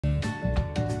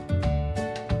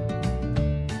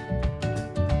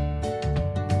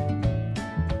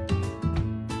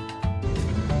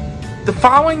The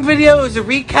following video is a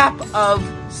recap of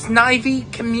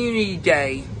Snivy Community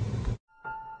Day.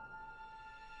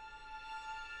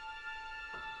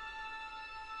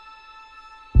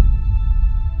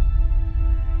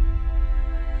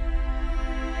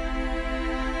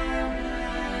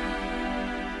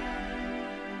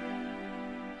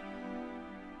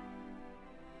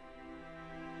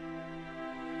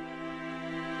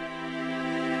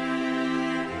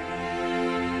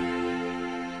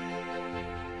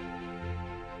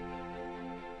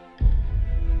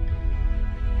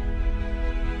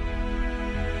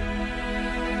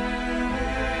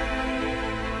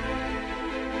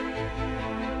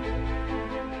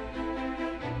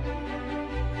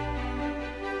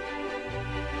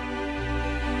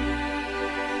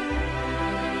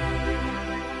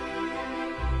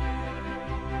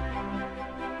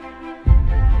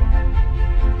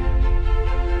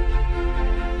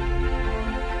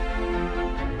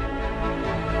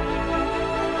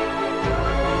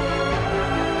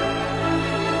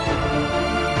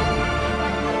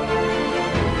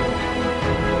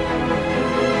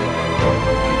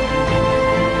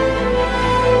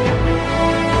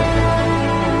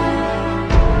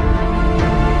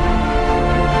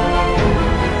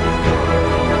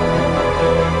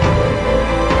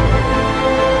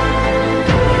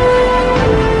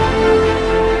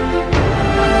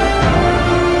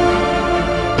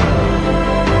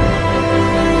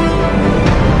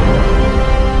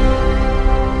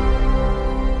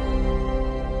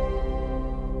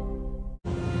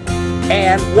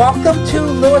 And welcome to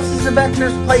Lewis's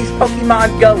Adventures Plays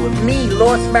Pokemon Go with me,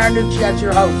 Lewis Marinucci, as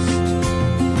your host.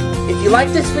 If you like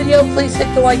this video, please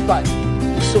hit the like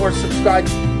button. Be sure to subscribe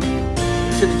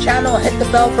to the channel and hit the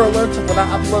bell for alerts of when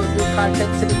I upload new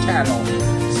content to the channel,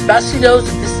 especially those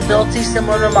with disabilities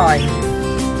similar to mine.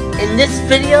 In this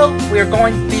video, we are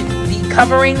going to be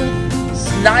covering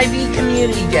Snivy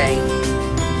Community Day.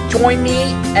 Join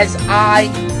me as I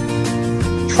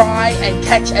try and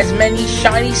catch as many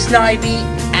shiny Snivy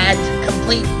and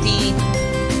complete the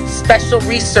special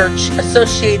research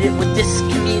associated with this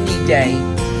community day.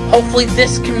 Hopefully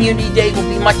this community day will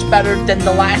be much better than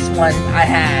the last one I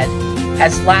had,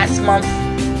 as last month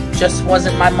just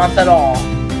wasn't my month at all.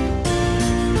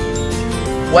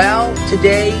 Well,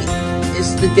 today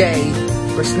is the day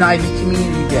for Snivy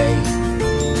Community Day.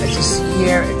 As you see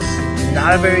here, it's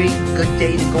not a very good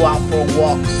day to go out for a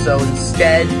walk, so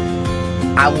instead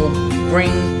I will bring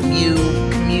you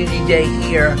Community Day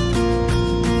here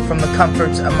from the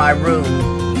comforts of my room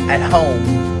at home.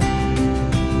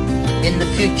 In the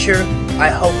future, I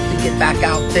hope to get back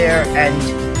out there and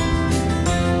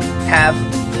have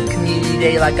Community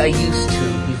Day like I used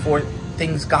to before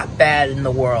things got bad in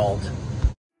the world.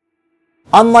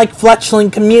 Unlike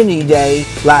Fletchling Community Day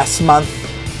last month,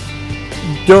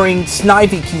 during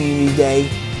Snivy Community Day,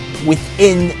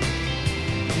 within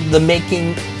the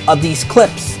making of these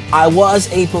clips, I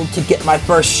was able to get my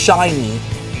first shiny.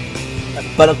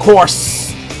 But of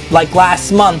course, like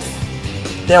last month,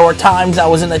 there were times I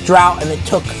was in a drought and it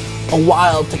took a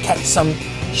while to catch some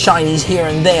shinies here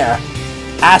and there.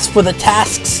 As for the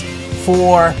tasks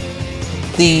for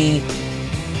the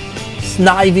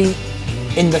Snivy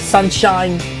in the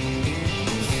Sunshine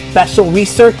special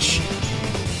research,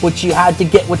 which you had to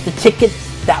get with the ticket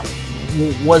that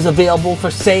was available for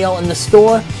sale in the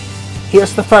store,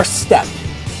 here's the first step.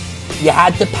 You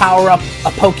had to power up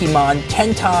a Pokemon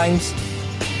 10 times,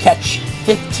 catch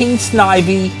 15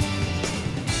 Snivy,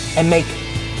 and make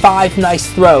 5 nice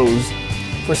throws.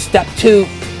 For step 2,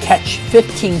 catch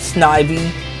 15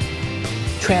 Snivy,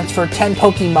 transfer 10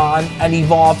 Pokemon, and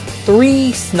evolve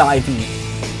 3 Snivy.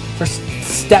 For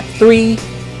step 3,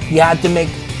 you had to make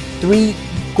 3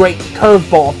 great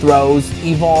curveball throws,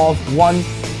 evolve 1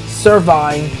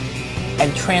 Servine,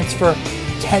 and transfer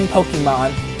 10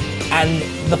 Pokemon. And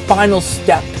the final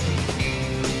step,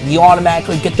 you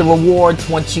automatically get the rewards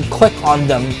once you click on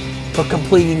them for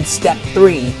completing step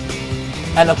 3.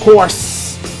 And of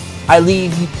course, I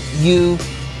leave you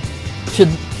to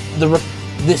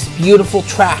this beautiful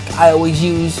track I always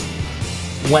use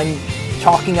when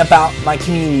talking about my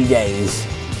community days.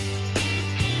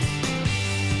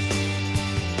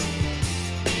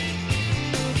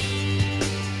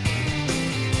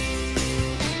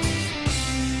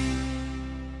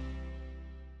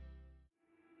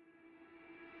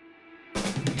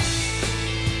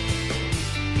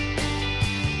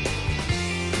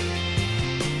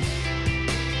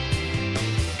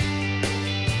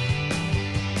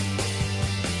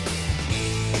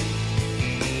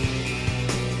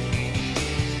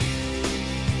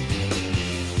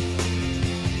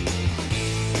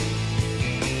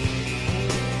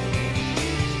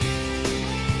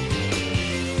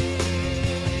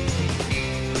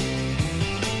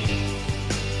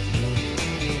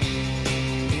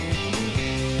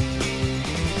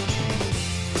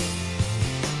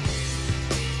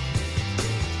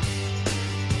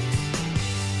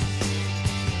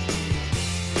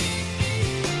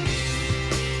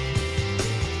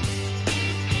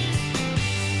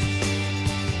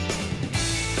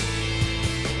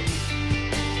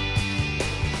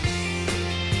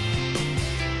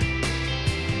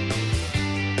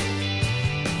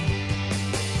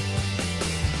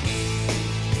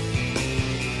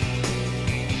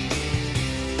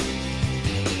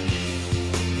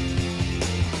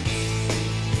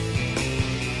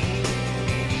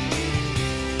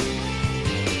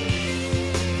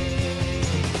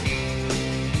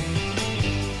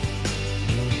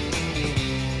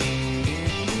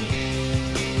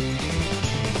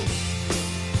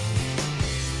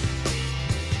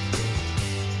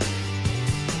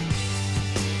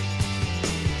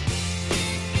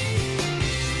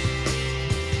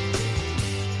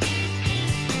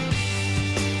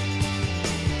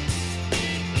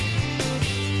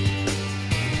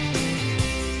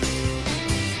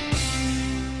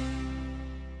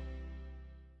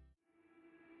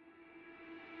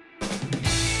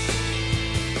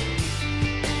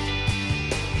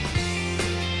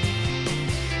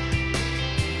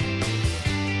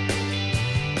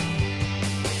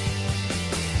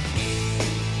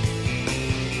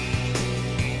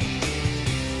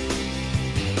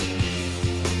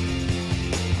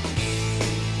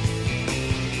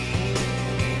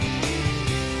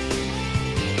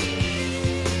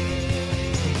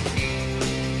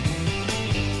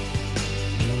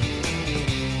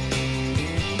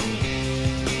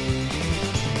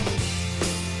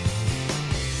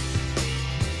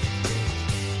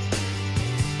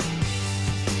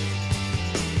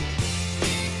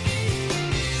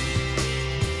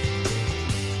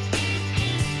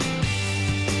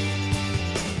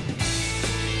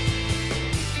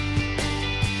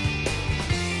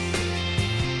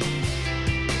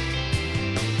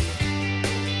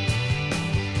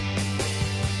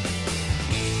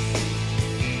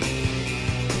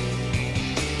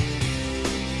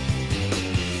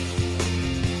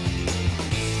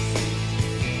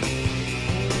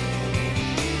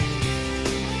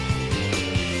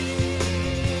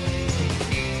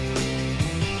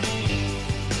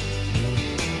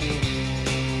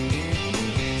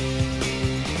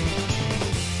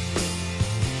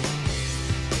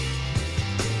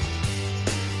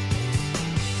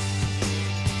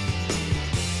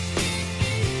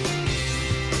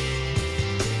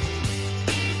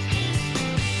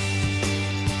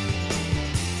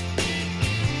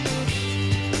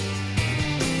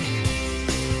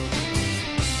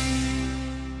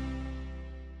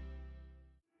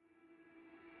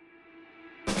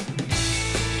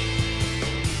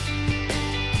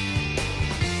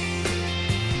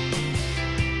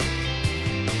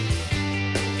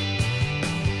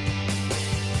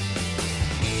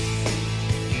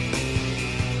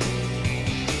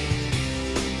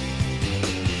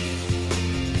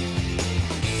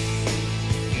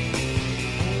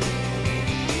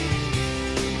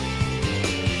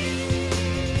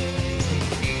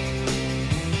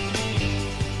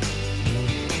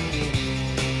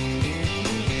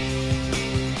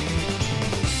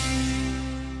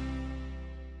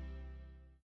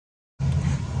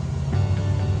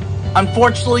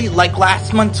 Unfortunately, like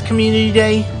last month's Community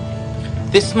Day,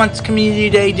 this month's Community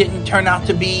Day didn't turn out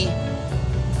to be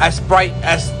as bright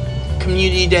as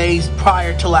Community Days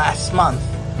prior to last month.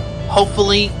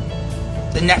 Hopefully,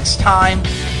 the next time,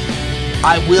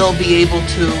 I will be able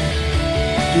to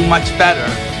do much better.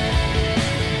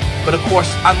 But of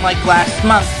course, unlike last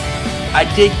month, I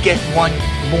did get one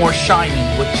more shiny,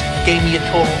 which gave me a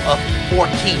total of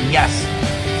 14. Yes,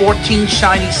 14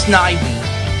 shiny Snivy.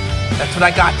 That's what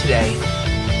I got today.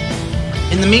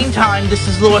 In the meantime, this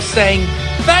is Lewis saying,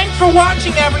 thanks for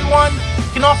watching, everyone.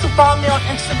 You can also follow me on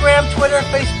Instagram, Twitter,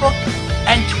 Facebook,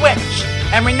 and Twitch.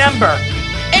 And remember,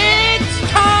 it's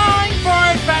time for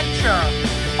adventure.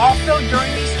 Also, during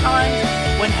these times,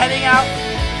 when heading out,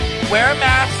 wear a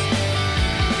mask,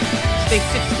 stay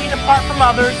 6 feet apart from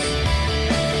others,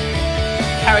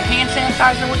 carry hand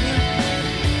sanitizer with you,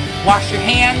 wash your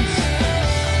hands,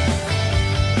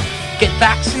 get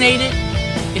vaccinated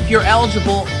if you're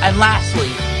eligible, and lastly,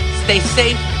 stay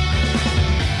safe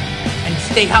and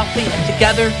stay healthy, and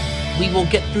together we will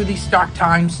get through these dark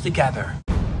times together.